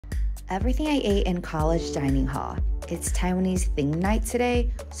everything I ate in college dining hall. It's Taiwanese theme night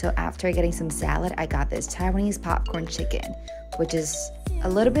today, so after getting some salad, I got this Taiwanese popcorn chicken, which is a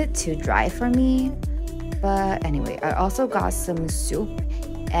little bit too dry for me. But anyway, I also got some soup,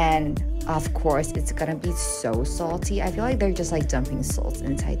 and of course, it's gonna be so salty. I feel like they're just like dumping salt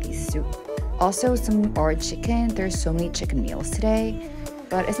inside these soup. Also, some orange chicken. There's so many chicken meals today,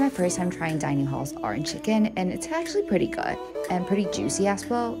 but it's my first time trying dining hall's orange chicken, and it's actually pretty good and pretty juicy as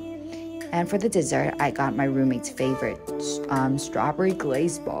well. And for the dessert, I got my roommate's favorite strawberry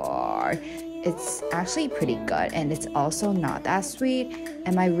glaze bar. It's actually pretty good, and it's also not that sweet.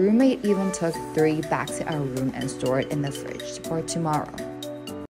 And my roommate even took 3 back to our room and stored it in the fridge for tomorrow.